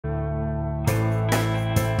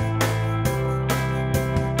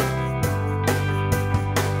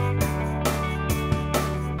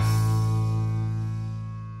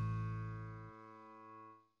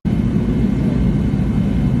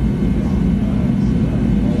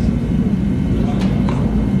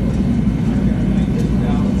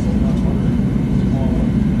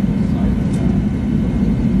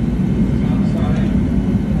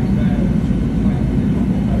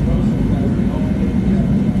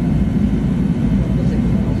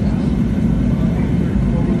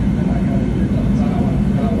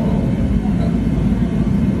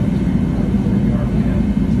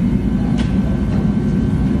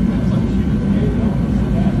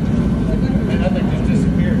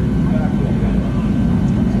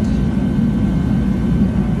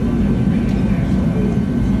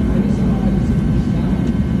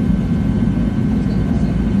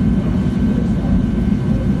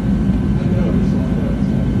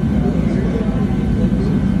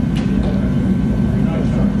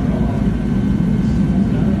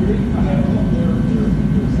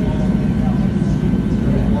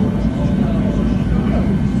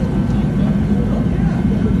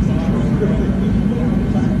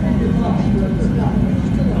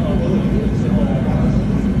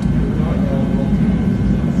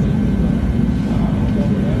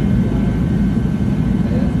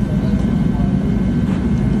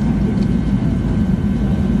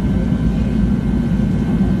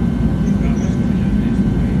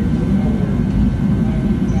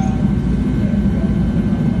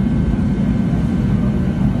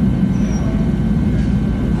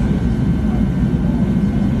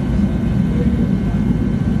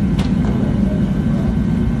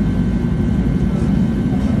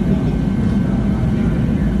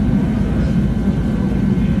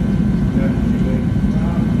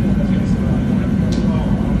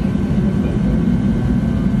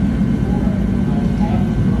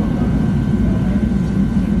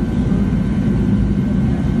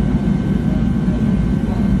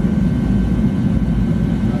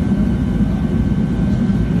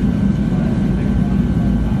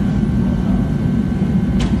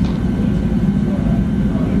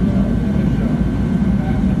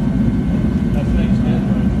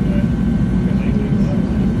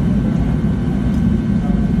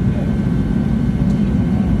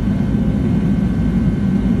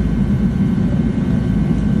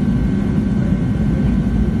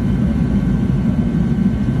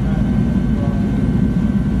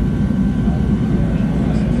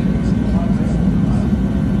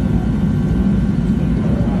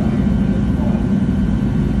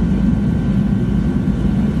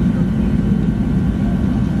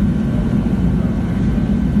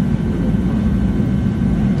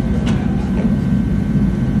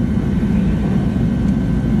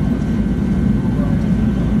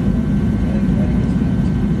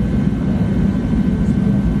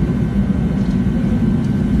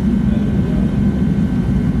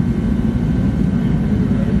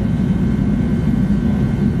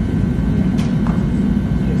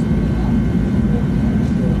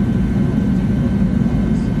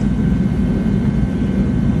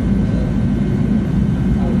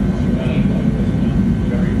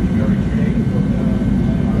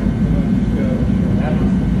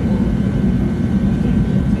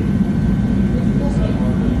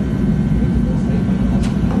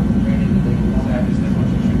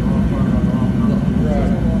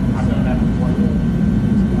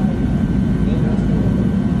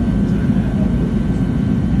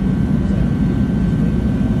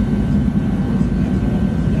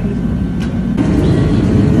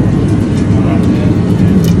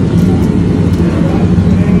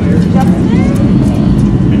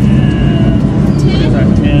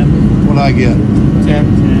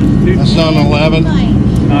It's on 11.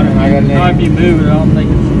 If you move it, I don't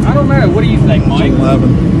think it's... I don't know. What do you think, Mike? It's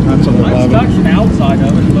 11. That's an 11. I'm touching the outside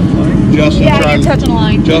of it, looks like. Justin you're touching a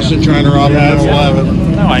line. Justin trying to rob that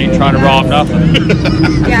 11. No, I ain't trying to rob nothing.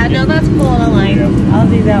 Yeah, no, that's cool on a line. I'll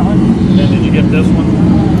do that one. And then did you get this one?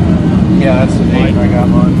 Yeah, that's the 8. I got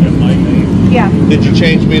mine. Yeah. Did you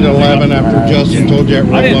change me to 11 after Justin told you at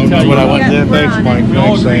I didn't tell you what I what went to? Thanks, Mike.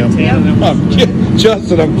 Thanks, Sam.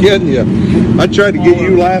 Justin, I'm kidding you. I tried to get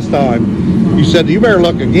you last time. You said, you better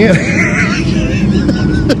look again.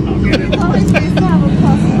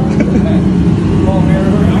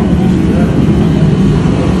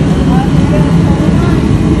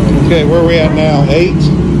 Okay, where are we at now? 8?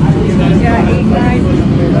 Yeah, 8, 9.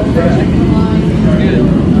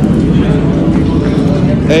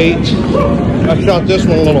 8. I shot this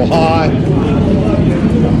one a little high.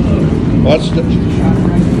 What's the...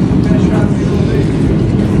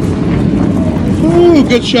 Ooh,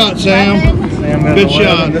 good shot, Sam. Good 11.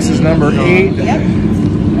 shot. This is number 8. Yep.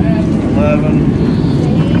 11.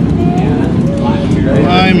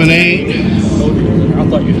 I'm an 8. I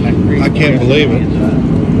thought you didn't. I can't believe it.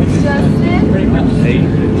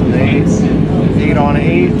 8 on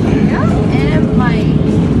 8. Yeah, and Mike.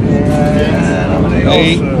 And I'm an 8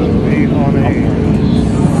 8. also. 8 on 8.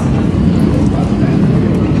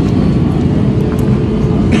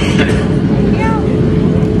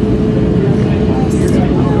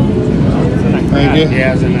 Thank you.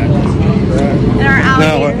 Yeah, it's in that. And our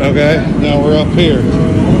alligator. Now, okay, now we're up here.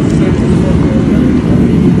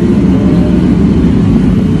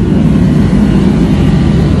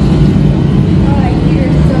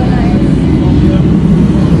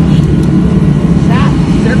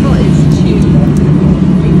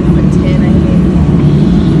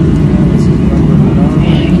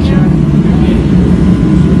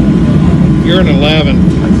 You're an 11.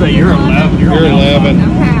 I'd say you're 11. You're 11.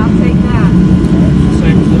 Okay, I'll take that.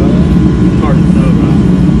 Same as hard to know, right?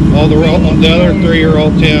 All the other 3 are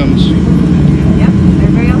all 10s. Yep,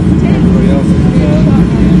 everybody else is 10. Everybody else is 10.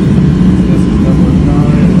 This is number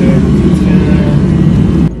 9. There's 10.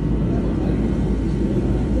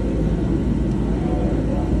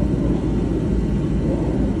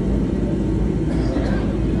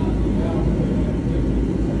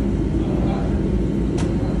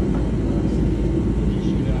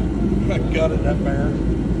 I got it, that bear.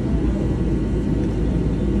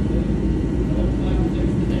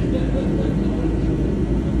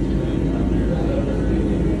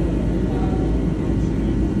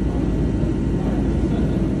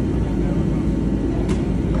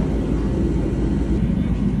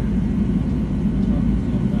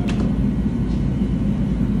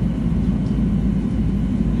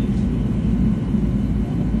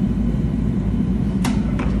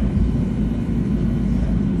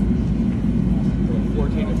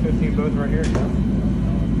 Both right here.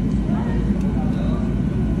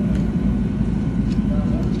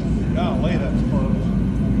 Golly, that's close.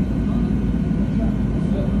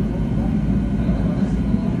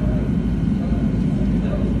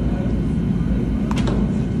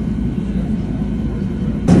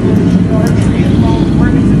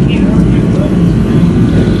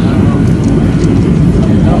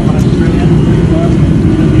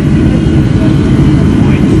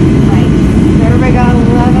 Everybody got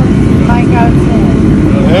 11. Mike got 10.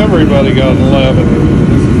 Everybody got an 11.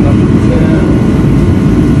 This is number 10.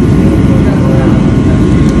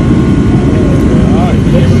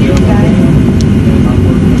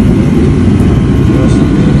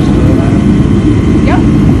 Yep.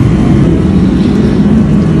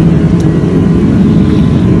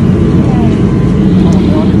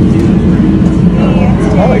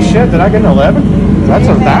 Holy shit, did I get an 11? That's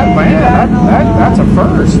a that's a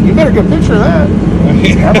first. You got a good picture of that.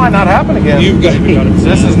 That might not happen again. You've got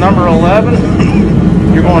This is number 11.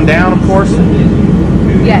 You're going down, of course.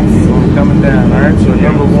 Yes. Coming down. All right. So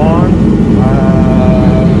number 1. I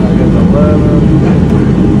got the 11.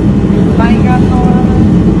 Mike got 11.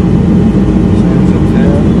 Sam's a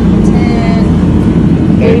 10.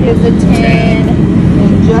 10. 8 is a 10.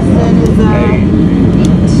 And Justin is a 8.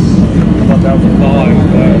 I thought that was a 5,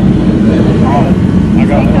 but I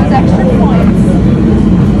got Take those extra points.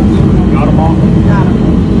 got them all. Got them.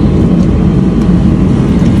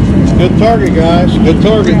 good target, guys. Good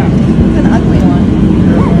target. Yeah. It's an ugly one.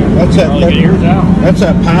 That's that. Get yours out. That's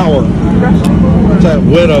that power. That's that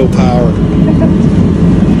widow power.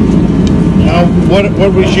 Now, what do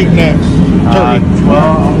we shoot next? Turkey.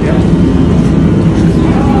 12. Yep.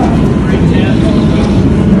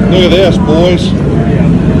 Look at this, boys.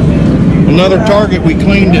 Another target. We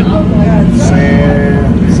cleaned it.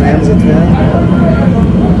 Sam's a 10.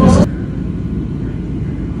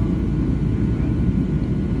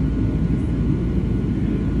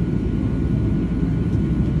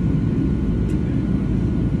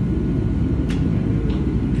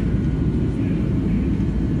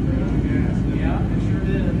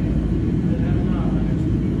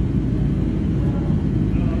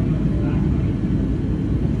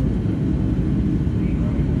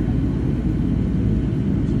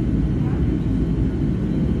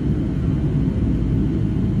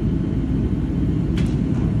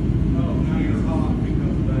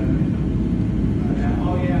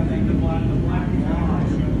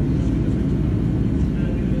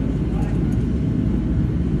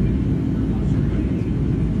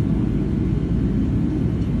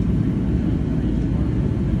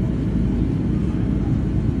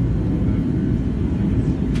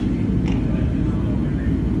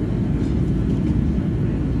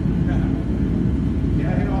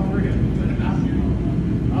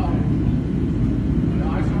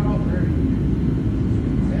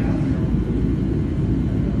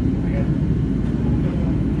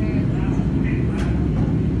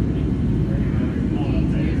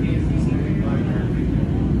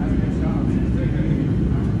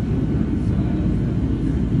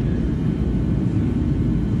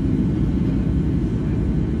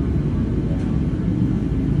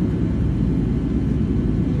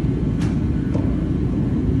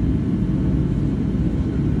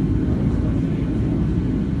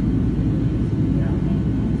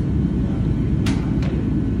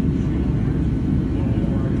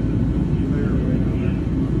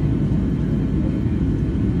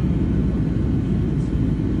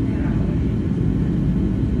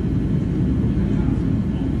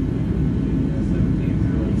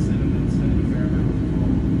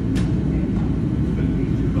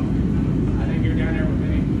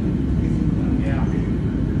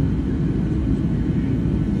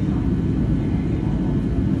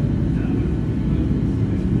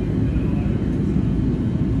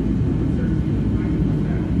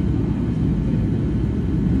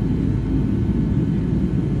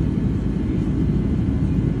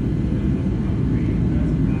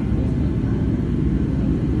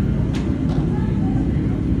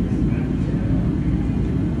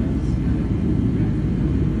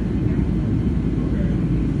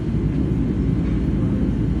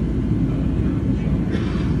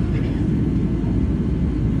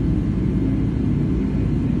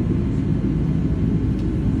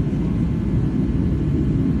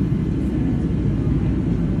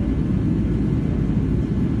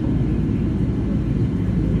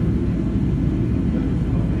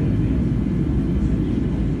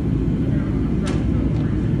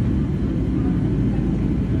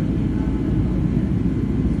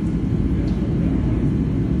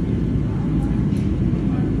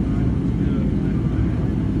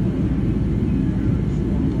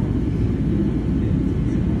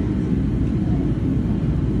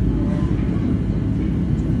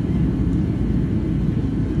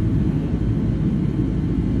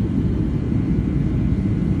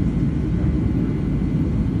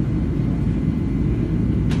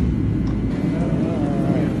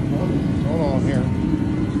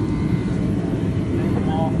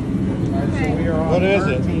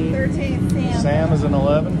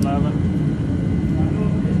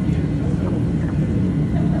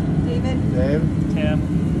 Dave? 10.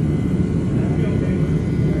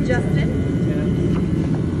 Justin 10.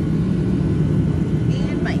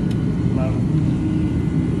 and Mike. 11.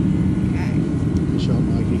 Okay. Shot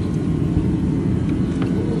Mikey.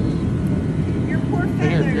 Your poor Here,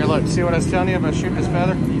 feathers. here, look. See what I was telling you about shooting this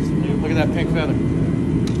feather? Look at that pink feather.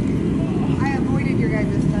 I avoided your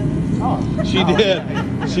guys' feathers. Oh, She did.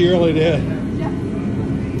 She really did.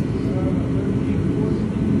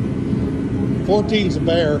 14's a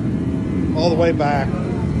bear, all the way back.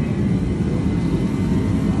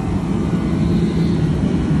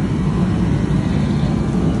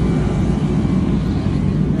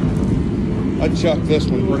 I chucked this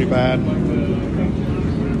one pretty bad.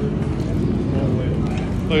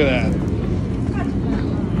 Look at that.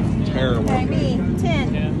 Terrible. Okay, me.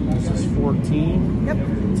 10. 10. this is 14. Yep.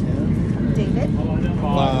 10. David.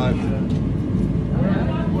 5.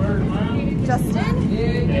 Justin.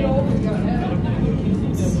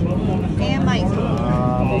 And Mike.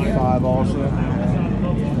 5 also.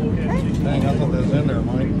 Dang, I thought that was in there,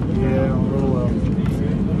 Mike. Yeah, a little low.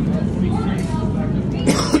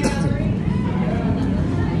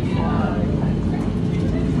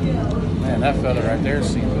 Man, that feather right there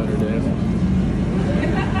seems better, Dave.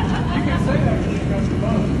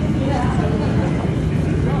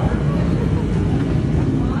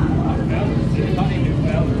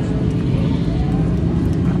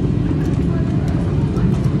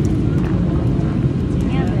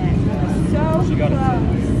 Damn it. So She got a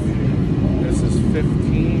close. This is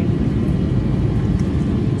 15.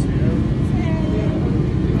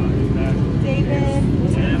 10. David.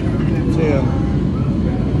 10.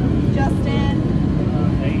 Justin.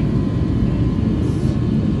 8.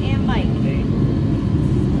 And Mike. 8.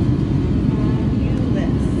 You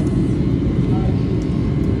list.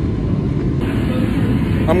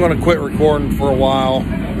 I'm going to quit recording for a while.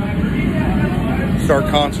 Start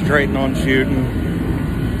concentrating on shooting.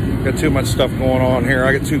 Got too much stuff going on here.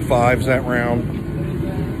 I got 2 5s that round.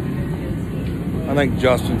 I think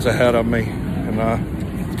Justin's ahead of me, and I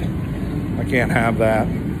can't have that.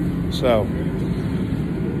 So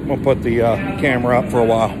I'm gonna put the camera up for a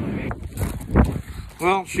while.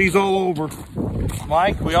 Well, she's all over.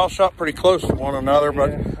 Mike, we all shot pretty close to one another,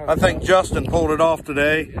 but I think Justin pulled it off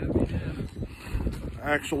today.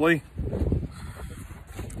 Actually,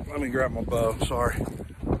 let me grab my bow, sorry.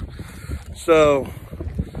 So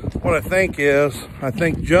what I think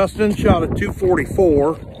Justin shot a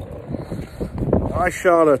 244. I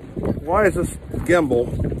shot a, why is this gimbal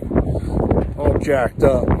all jacked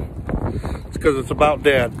up? It's because it's about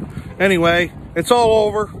dead. Anyway, it's all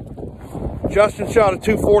over. Justin shot a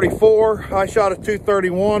 244. I shot a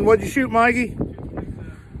 231. What'd you shoot, Mikey?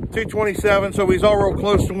 227. So we was all real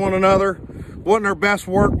close to one another. Wasn't our best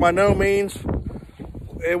work by no means.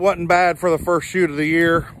 It wasn't bad for the first shoot of the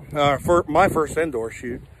year. For my first indoor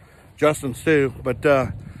shoot. Justin's too. But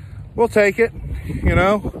we'll take it, you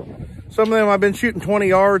know. Some of them I've been shooting 20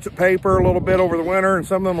 yards at paper a little bit over the winter, and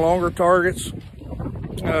some of them longer targets.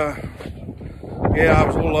 Yeah, I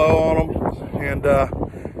was a little low on them. And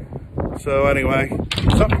so anyway,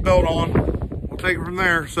 something to build on. We'll take it from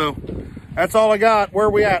there. So that's all I got. Where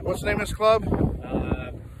are we at? What's the name of this club?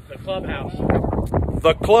 The Clubhouse.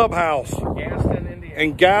 The Clubhouse. Gaston, Indiana.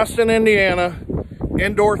 In Gaston, Indiana.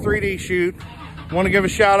 Indoor 3D shoot. Want to give a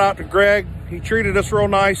shout out to Greg. He treated us real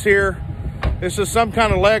nice here. This is some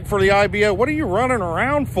kind of leg for the IBO. What are you running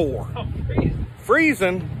around for? Oh, freezing.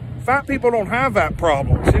 Freezing? Fat people don't have that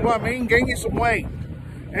problem. See what I mean? Gain you some weight.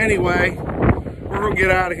 Anyway, we're gonna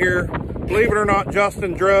get out of here. Believe it or not,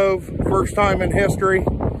 Justin drove. First time in history.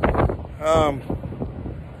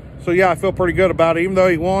 So yeah, I feel pretty good about it. Even though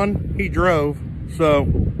he won, he drove. So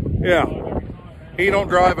yeah, he don't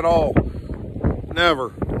drive at all.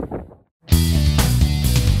 Never.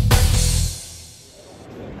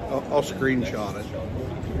 I'll screenshot it.